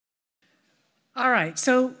All right,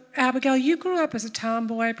 so Abigail, you grew up as a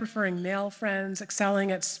tomboy, preferring male friends,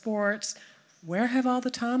 excelling at sports. Where have all the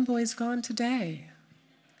tomboys gone today?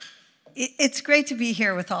 It's great to be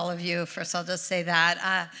here with all of you. First, I'll just say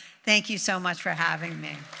that. Thank you so much for having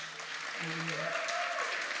me.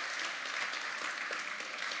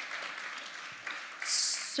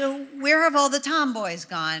 So where have all the tomboys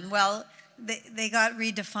gone? Well, they got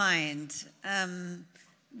redefined.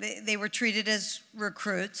 They were treated as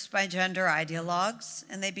recruits by gender ideologues,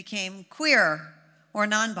 and they became queer or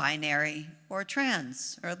non-binary or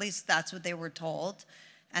trans, or at least that's what they were told,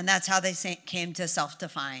 and that's how they came to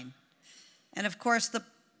self-define. And of course, the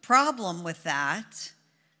problem with that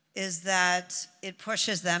is that it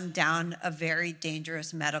pushes them down a very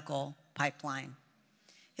dangerous medical pipeline.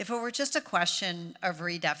 If it were just a question of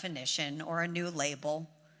redefinition or a new label,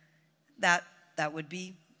 that would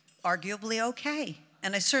be arguably okay.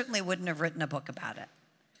 And I certainly wouldn't have written a book about it.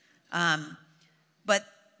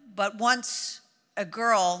 But once a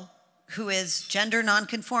girl who is gender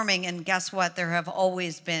nonconforming, and guess what? There have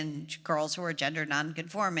always been girls who are gender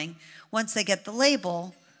nonconforming. Once they get the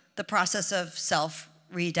label, the process of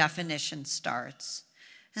self-redefinition starts.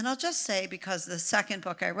 And I'll just say, because the second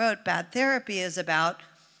book I wrote, Bad Therapy, is about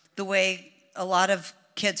the way a lot of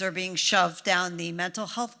kids are being shoved down the mental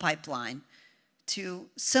health pipeline to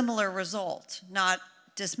similar result, not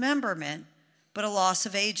dismemberment, but a loss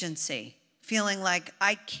of agency. Feeling like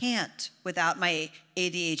I can't without my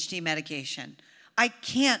ADHD medication. I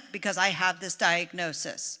can't because I have this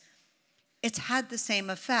diagnosis. It's had the same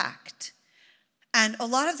effect. And a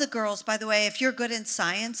lot of the girls, by the way, if you're good in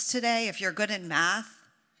science today, if you're good in math,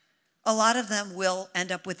 a lot of them will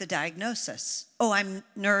end up with a diagnosis. Oh, I'm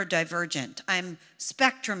neurodivergent. I'm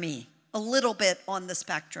spectrum-y, a little bit on the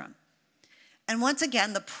spectrum. And once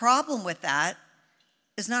again, the problem with that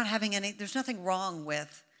is not having there's nothing wrong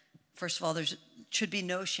with, first of all, there should be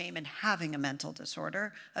no shame in having a mental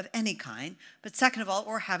disorder of any kind. But second of all,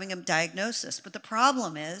 or having a diagnosis. But the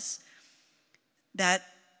problem is that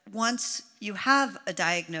once you have a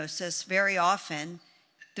diagnosis, very often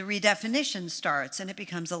the redefinition starts and it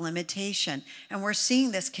becomes a limitation. And we're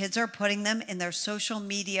seeing this. Kids are putting them in their social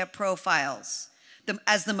media profiles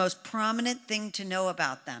as the most prominent thing to know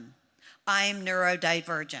about them. I'm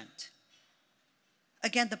neurodivergent.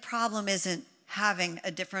 Again, the problem isn't having a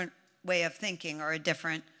different way of thinking or a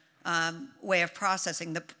different way of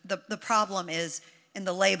processing. The problem is in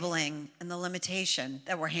the labeling and the limitation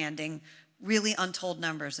that we're handing really untold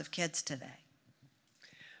numbers of kids today.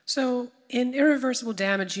 So in Irreversible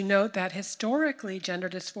Damage, you note that historically gender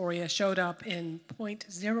dysphoria showed up in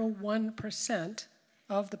 0.01%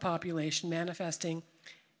 of the population, manifesting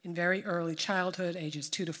in very early childhood, ages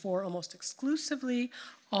 2 to 4, almost exclusively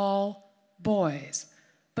all boys.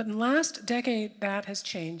 But in the last decade, that has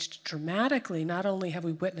changed dramatically. Not only have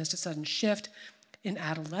we witnessed a sudden shift in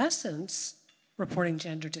adolescents reporting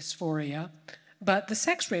gender dysphoria, but the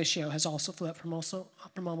sex ratio has also flipped from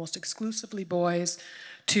almost exclusively boys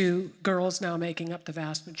to girls now making up the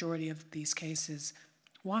vast majority of these cases.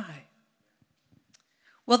 Why?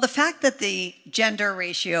 Well, the fact that the gender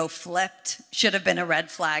ratio flipped should have been a red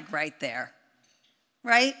flag right there,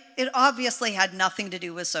 right? It obviously had nothing to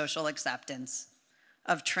do with social acceptance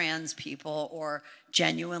of trans people or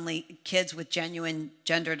genuinely kids with genuine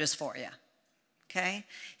gender dysphoria, okay?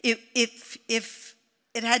 If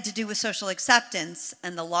it had to do with social acceptance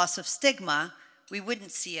and the loss of stigma, we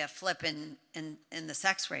wouldn't see a flip in the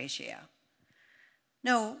sex ratio.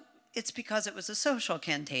 No, it's because it was a social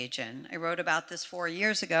contagion. I wrote about this 4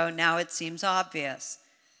 years ago. Now it seems obvious.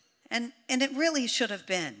 And it really should have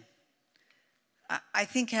been. I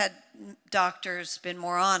think had doctors been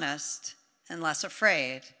more honest and less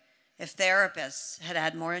afraid, if therapists had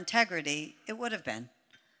had more integrity, it would have been.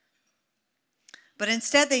 But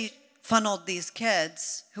instead they funneled these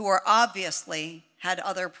kids who were obviously had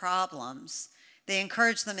other problems. They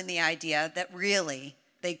encouraged them in the idea that really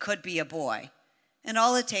they could be a boy. And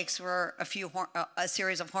all it takes were a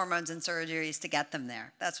series of hormones and surgeries to get them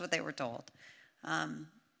there. That's what they were told.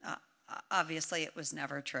 Obviously, it was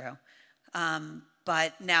never true.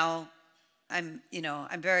 But now I'm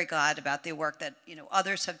very glad about the work that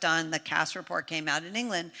others have done. The Cass report came out in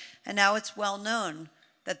England, and now it's well known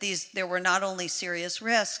that there were not only serious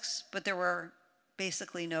risks, but there were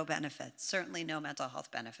basically no benefits, certainly no mental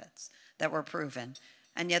health benefits that were proven.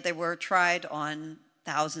 And yet they were tried on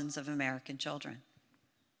thousands of American children.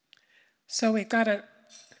 So we've got a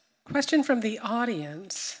question from the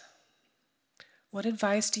audience. What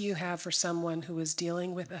advice do you have for someone who is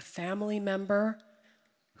dealing with a family member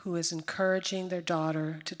who is encouraging their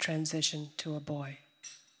daughter to transition to a boy?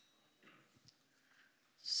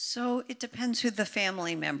 So it depends who the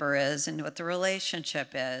family member is and what the relationship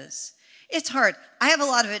is. It's hard. I have a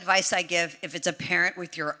lot of advice I give if it's a parent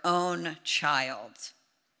with your own child.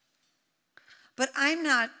 But I'm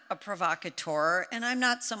not a provocateur, and I'm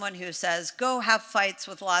not someone who says, go have fights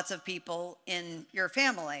with lots of people in your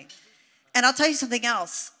family. And I'll tell you something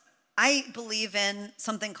else. I believe in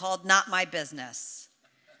something called not my business,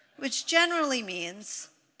 which generally means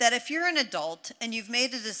that if you're an adult and you've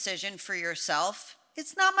made a decision for yourself,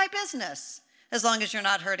 it's not my business, as long as you're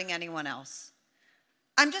not hurting anyone else.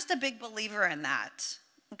 I'm just a big believer in that,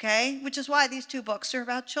 okay? Which is why these two books are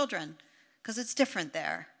about children, because it's different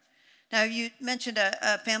there. Now, you mentioned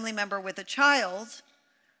a family member with a child.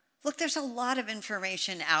 Look, there's a lot of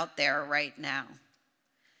information out there right now.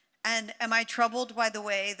 And am I troubled by the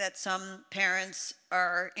way that some parents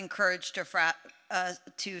are encouraged to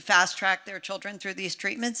fast track their children through these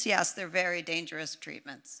treatments? Yes, they're very dangerous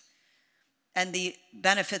treatments. And the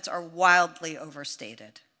benefits are wildly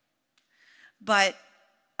overstated. But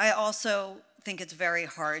I also think it's very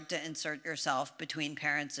hard to insert yourself between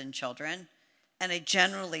parents and children. And I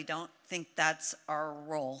generally don't think that's our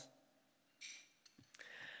role.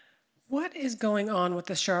 What is going on with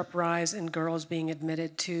the sharp rise in girls being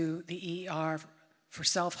admitted to the ER for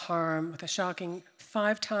self-harm, with a shocking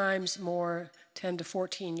 5 times more 10 to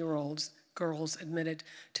 14-year-olds girls admitted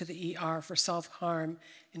to the ER for self-harm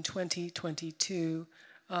in 2022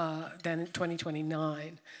 than in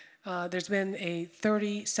 2029? There's been a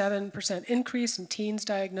 37% increase in teens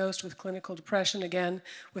diagnosed with clinical depression, again,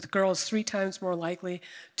 with girls 3 times more likely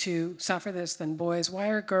to suffer this than boys. Why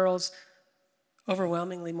are girls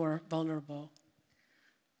overwhelmingly more vulnerable?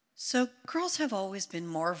 So girls have always been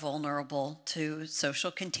more vulnerable to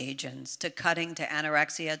social contagions, to cutting, to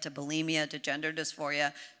anorexia, to bulimia, to gender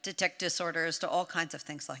dysphoria, to tic disorders, to all kinds of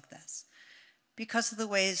things like this, because of the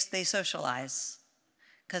ways they socialize,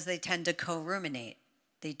 because they tend to co-ruminate.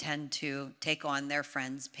 They tend to take on their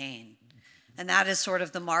friend's pain. And that is sort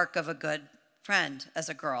of the mark of a good friend as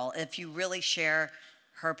a girl. If you really share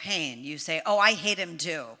her pain, you say, oh, I hate him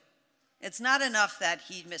too. It's not enough that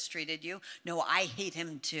he mistreated you. No, I hate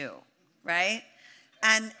him too, right?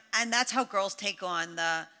 And that's how girls take on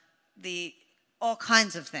the all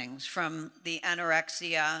kinds of things, from the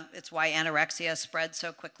anorexia. It's why anorexia spread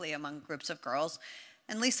so quickly among groups of girls.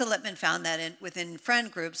 And Lisa Lippman found that within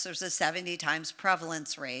friend groups, there's a 70 times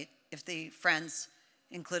prevalence rate if the friends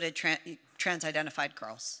included trans-identified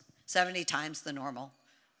girls, 70 times the normal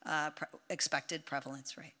expected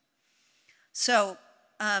prevalence rate. So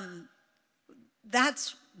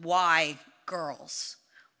that's why girls.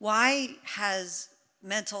 Why has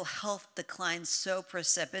mental health declined so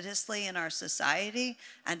precipitously in our society?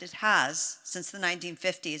 And it has since the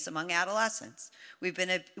 1950s among adolescents. We've been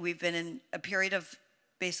in a period of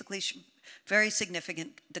basically very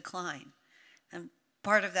significant decline. And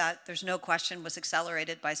part of that, there's no question, was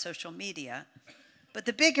accelerated by social media. But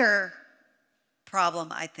the bigger problem,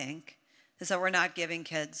 I think, is that we're not giving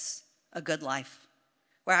kids a good life.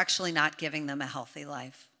 We're actually not giving them a healthy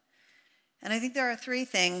life. And I think there are 3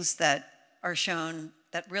 things that are shown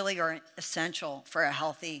that really are essential for a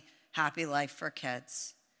healthy, happy life for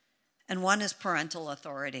kids. And one is parental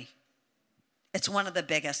authority. It's one of the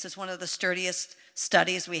biggest. It's one of the sturdiest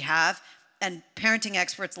studies we have. And parenting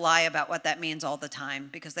experts lie about what that means all the time,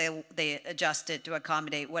 because they adjust it to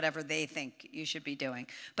accommodate whatever they think you should be doing.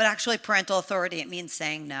 But actually, parental authority, it means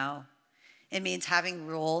saying no. It means having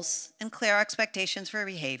rules and clear expectations for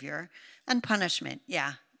behavior, and punishment,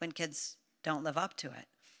 yeah, when kids don't live up to it.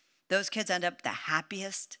 Those kids end up the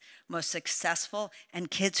happiest, most successful,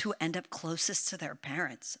 and kids who end up closest to their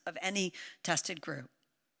parents of any tested group,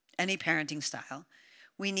 any parenting style.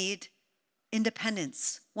 We need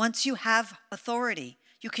independence. Once you have authority,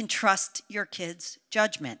 you can trust your kids'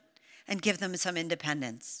 judgment and give them some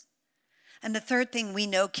independence. And the third thing we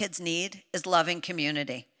know kids need is loving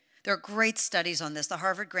community. There are great studies on this. The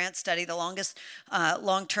Harvard Grant study, the longest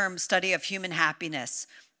long-term study of human happiness.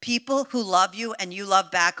 People who love you and you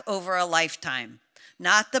love back over a lifetime,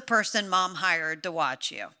 not the person mom hired to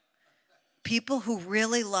watch you. People who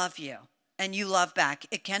really love you and you love back.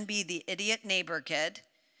 It can be the idiot neighbor kid.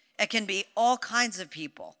 It can be all kinds of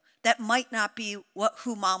people that might not be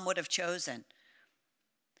who mom would have chosen.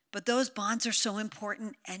 But those bonds are so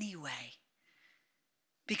important anyway.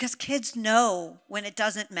 Because kids know when it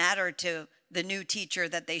doesn't matter to the new teacher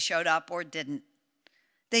that they showed up or didn't.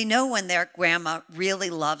 They know when their grandma really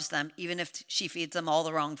loves them, even if she feeds them all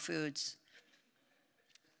the wrong foods.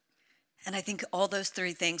 And I think all those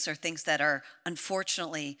 3 things are things that are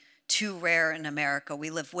unfortunately too rare in America. We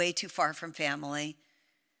live way too far from family.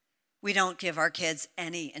 we don't give our kids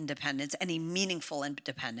any independence, any meaningful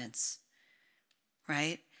independence,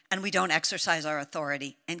 right? And we don't exercise our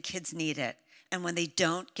authority, and kids need it. And when they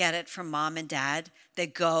don't get it from mom and dad, they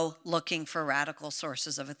go looking for radical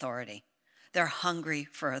sources of authority. They're hungry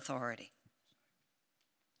for authority.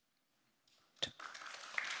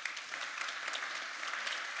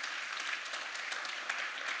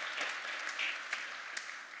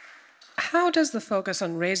 How does the focus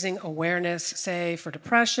on raising awareness, say, for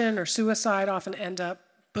depression or suicide, often end up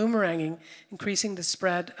boomeranging, increasing the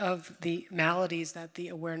spread of the maladies that the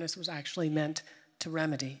awareness was actually meant to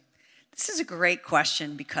remedy? This is a great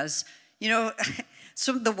question because,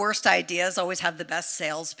 some of the worst ideas always have the best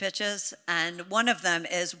sales pitches. And one of them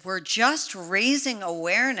is, we're just raising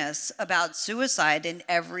awareness about suicide in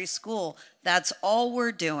every school. That's all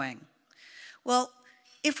we're doing. Well,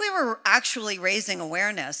 if we were actually raising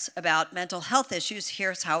awareness about mental health issues,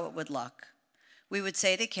 here's how it would look. We would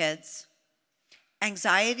say to kids,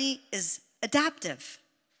 anxiety is adaptive.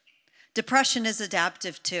 Depression is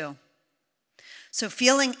adaptive too. So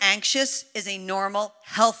feeling anxious is a normal,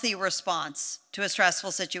 healthy response to a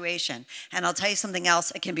stressful situation. And I'll tell you something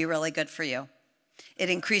else, it can be really good for you.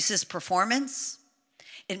 It increases performance.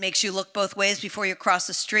 It makes you look both ways before you cross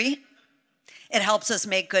the street. It helps us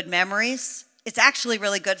make good memories. It's actually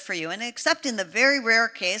really good for you. And except in the very rare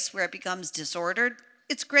case where it becomes disordered,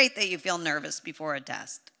 it's great that you feel nervous before a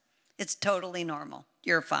test. It's totally normal.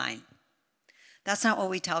 You're fine. That's not what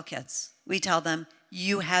we tell kids. We tell them,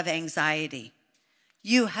 you have anxiety.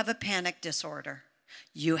 You have a panic disorder.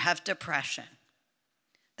 You have depression.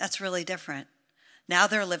 That's really different. Now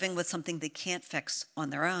they're living with something they can't fix on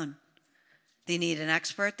their own. They need an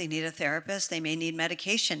expert. They need a therapist. They may need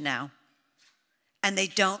medication now. And they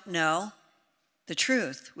don't know the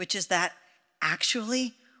truth, which is that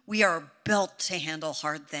actually we are built to handle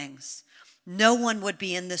hard things. No one would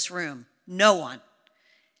be in this room, no one,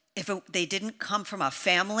 if they didn't come from a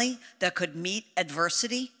family that could meet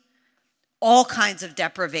adversity, all kinds of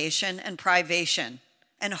deprivation and privation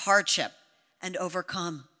and hardship, and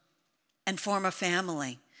overcome and form a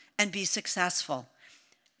family and be successful.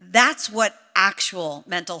 That's what actual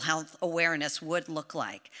mental health awareness would look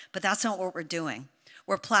like. But that's not what we're doing.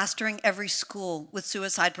 We're plastering every school with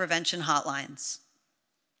suicide prevention hotlines.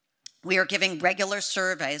 We are giving regular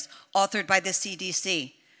surveys authored by the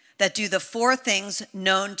CDC that do the 4 things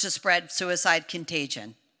known to spread suicide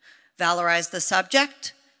contagion. Valorize the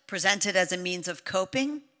subject, present it as a means of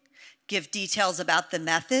coping, give details about the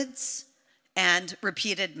methods, and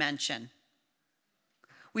repeated mention.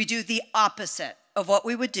 We do the opposite of what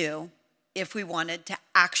we would do if we wanted to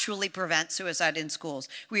actually prevent suicide in schools.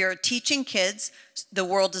 We are teaching kids the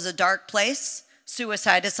world is a dark place,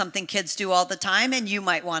 suicide is something kids do all the time, and you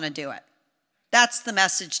might want to do it. That's the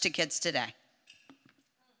message to kids today.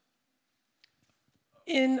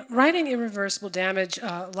 In writing Irreversible Damage,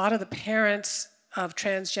 a lot of the parents of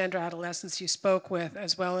transgender adolescents you spoke with,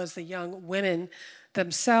 as well as the young women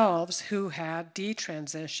themselves who had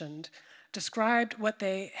detransitioned, described what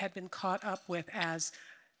they had been caught up with as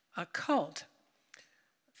a cult.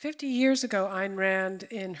 50 years ago, Ayn Rand,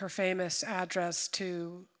 in her famous address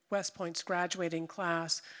to West Point's graduating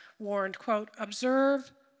class, warned, quote,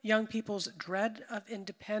 "Observe young people's dread of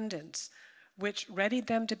independence, which readied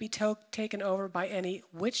them to be taken over by any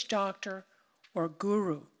witch doctor or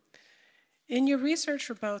guru." In your research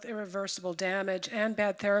for both Irreversible Damage and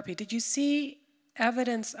Bad Therapy, did you see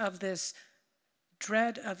evidence of this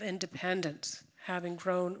dread of independence having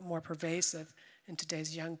grown more pervasive in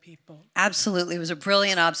today's young people? Absolutely. It was a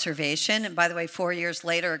brilliant observation. And by the way, 4 years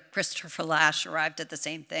later, Christopher Lasch arrived at the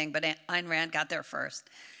same thing, but Ayn Rand got there first.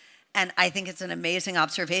 And I think it's an amazing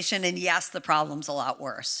observation. And yes, the problem's a lot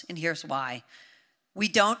worse. And here's why. We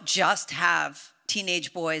don't just have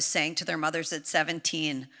teenage boys saying to their mothers at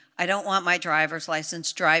 17, "I don't want my driver's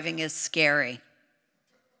license. Driving is scary."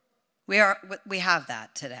 We have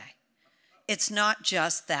that today. It's not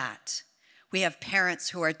just that. We have parents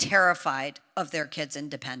who are terrified of their kids'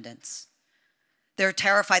 independence. They're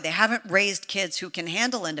terrified. They haven't raised kids who can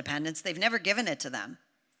handle independence. They've never given it to them.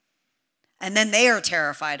 And then they are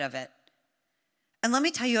terrified of it. And let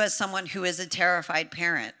me tell you, as someone who is a terrified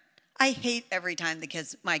parent, I hate every time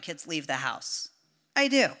my kids leave the house. I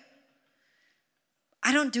do.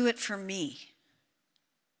 I don't do it for me.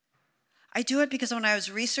 I do it because when I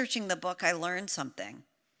was researching the book, I learned something.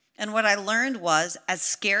 And what I learned was, as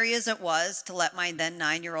scary as it was to let my then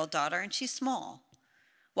 9-year-old daughter, and she's small,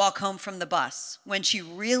 walk home from the bus when she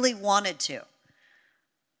really wanted to,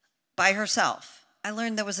 by herself, I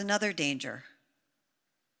learned there was another danger.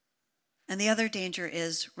 And the other danger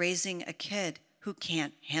is raising a kid who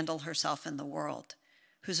can't handle herself in the world,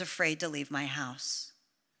 who's afraid to leave my house.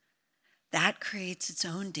 That creates its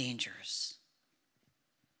own dangers.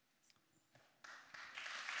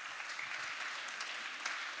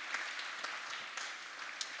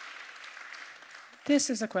 This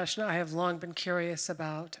is a question I have long been curious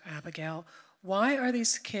about, Abigail. Why are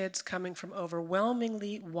these kids coming from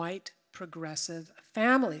overwhelmingly white, progressive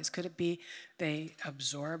families? Could it be they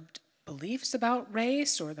absorbed beliefs about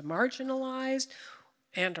race or the marginalized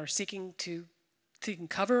and are seeking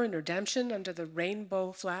cover and redemption under the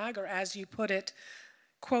rainbow flag, or as you put it,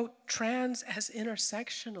 quote, trans as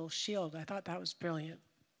intersectional shield? I thought that was brilliant.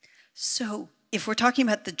 So if we're talking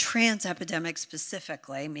about the trans epidemic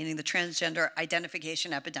specifically, meaning the transgender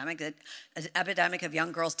identification epidemic, an epidemic of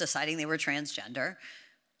young girls deciding they were transgender,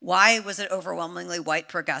 why was it overwhelmingly white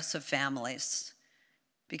progressive families?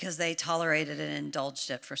 Because they tolerated and indulged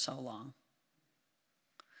it for so long.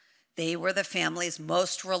 They were the families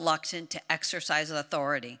most reluctant to exercise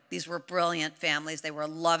authority. These were brilliant families. They were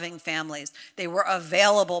loving families. They were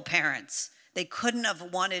available parents. They couldn't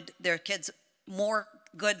have wanted their kids more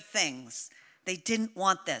good things. They didn't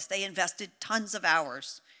want this. They invested tons of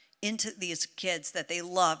hours into these kids that they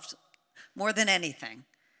loved more than anything,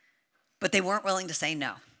 but they weren't willing to say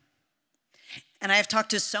no. And I have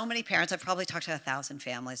talked to so many parents. I've probably talked to 1,000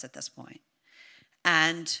 families at this point.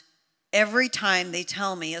 And every time they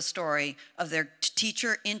tell me a story of their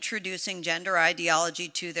teacher introducing gender ideology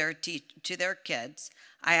to their kids,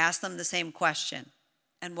 I ask them the same question.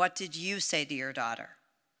 And what did you say to your daughter?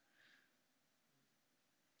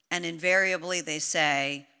 And invariably they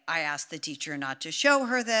say, I asked the teacher not to show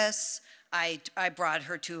her this. I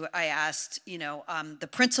asked, the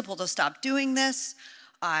principal to stop doing this.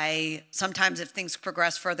 Sometimes if things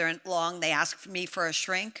progress further along, they ask me for a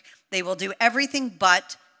shrink. They will do everything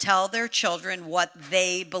but tell their children what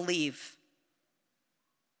they believe.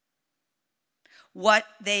 What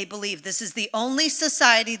they believe. This is the only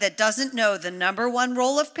society that doesn't know the number one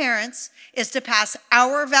role of parents is to pass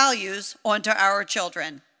our values onto our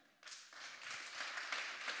children.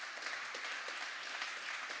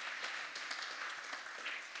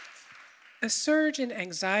 A surge in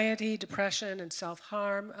anxiety, depression, and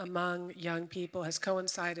self-harm among young people has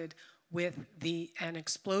coincided with an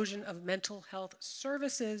explosion of mental health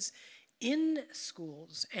services in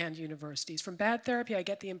schools and universities. From bad therapy, I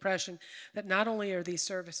get the impression that not only are these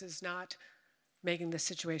services not making the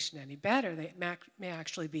situation any better, they may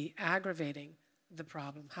actually be aggravating the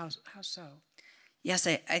problem. How so? Yes,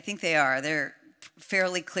 I think they are. They're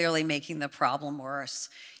fairly clearly making the problem worse.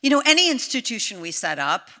 Any institution we set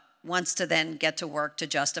up wants to then get to work to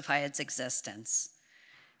justify its existence.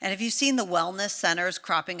 And if you've seen the wellness centers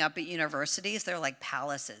cropping up at universities, they're like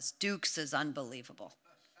palaces. Duke's is unbelievable.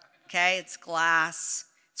 Okay, it's glass,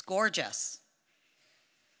 it's gorgeous.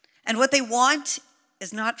 And what they want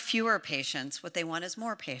is not fewer patients, what they want is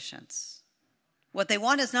more patients. What they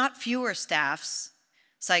want is not fewer staffs,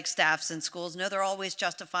 psych staffs in schools. No, they're always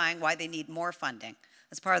justifying why they need more funding.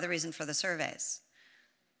 That's part of the reason for the surveys.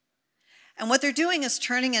 And what they're doing is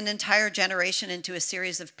turning an entire generation into a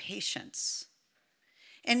series of patients.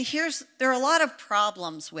 And there are a lot of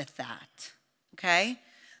problems with that, okay?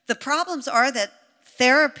 The problems are that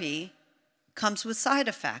therapy comes with side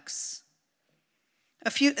effects.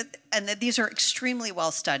 And these are extremely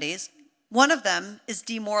well studied. One of them is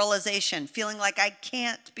demoralization, feeling like I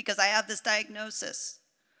can't because I have this diagnosis.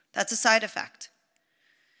 That's a side effect.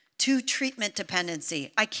 2, treatment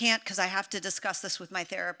dependency. I can't because I have to discuss this with my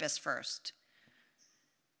therapist first.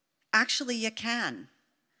 Actually, you can,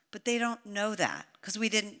 but they don't know that because we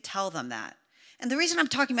didn't tell them that. And the reason I'm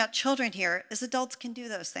talking about children here is adults can do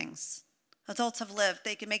those things. Adults have lived.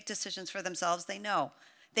 They can make decisions for themselves. They know.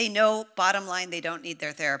 They know, bottom line, they don't need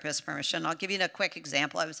their therapist's permission. I'll give you a quick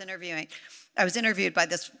example. I was interviewed by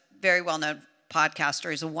this very well-known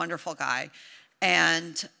podcaster. He's a wonderful guy.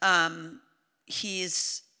 And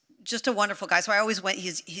he's just a wonderful guy. So I always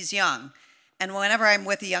he's young. And whenever I'm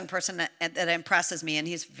with a young person that impresses me, and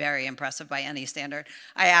he's very impressive by any standard,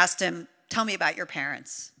 I asked him, tell me about your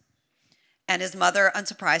parents. And his mother,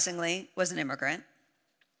 unsurprisingly, was an immigrant.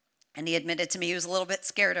 And he admitted to me he was a little bit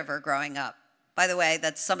scared of her growing up. By the way,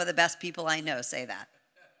 that's some of the best people I know say that.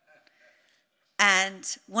 And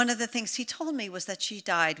one of the things he told me was that she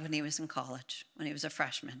died when he was in college, when he was a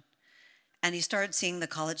freshman. And he started seeing the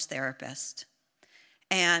college therapist.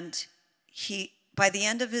 And by the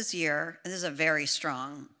end of his year, and this is a very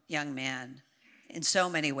strong young man, in so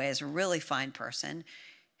many ways, a really fine person,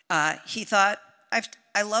 he thought,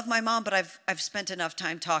 I love my mom, but I've spent enough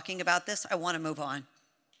time talking about this. I want to move on.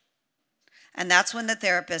 And that's when the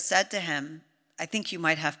therapist said to him, I think you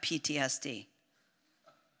might have PTSD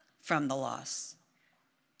from the loss.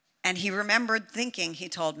 And he remembered thinking, he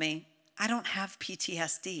told me, I don't have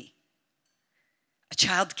PTSD. A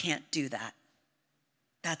child can't do that.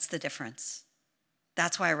 That's the difference.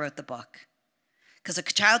 That's why I wrote the book. Because a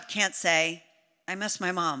child can't say, I miss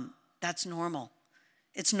my mom. That's normal.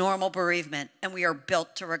 It's normal bereavement, and we are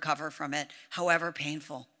built to recover from it, however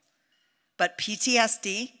painful. But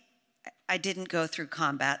PTSD, I didn't go through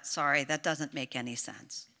combat. Sorry, that doesn't make any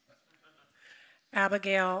sense.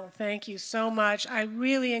 Abigail, thank you so much. I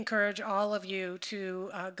really encourage all of you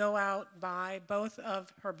to go out, buy both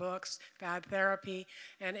of her books, Bad Therapy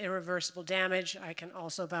and Irreversible Damage. I can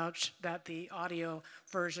also vouch that the audio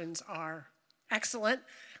versions are excellent,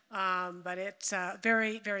 but it's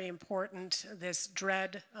very, very important, this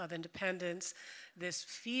dread of independence, this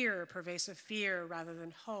fear, pervasive fear rather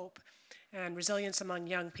than hope, and resilience among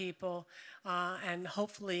young people, and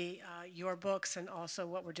hopefully your books and also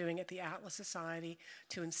what we're doing at the Atlas Society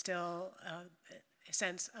to instill a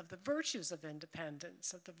sense of the virtues of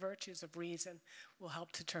independence, of the virtues of reason, will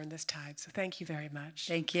help to turn this tide. So thank you very much.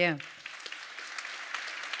 Thank you.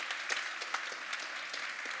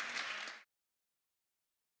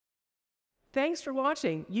 Thanks for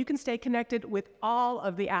watching. You can stay connected with all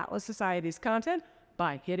of the Atlas Society's content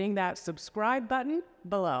by hitting that subscribe button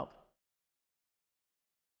below.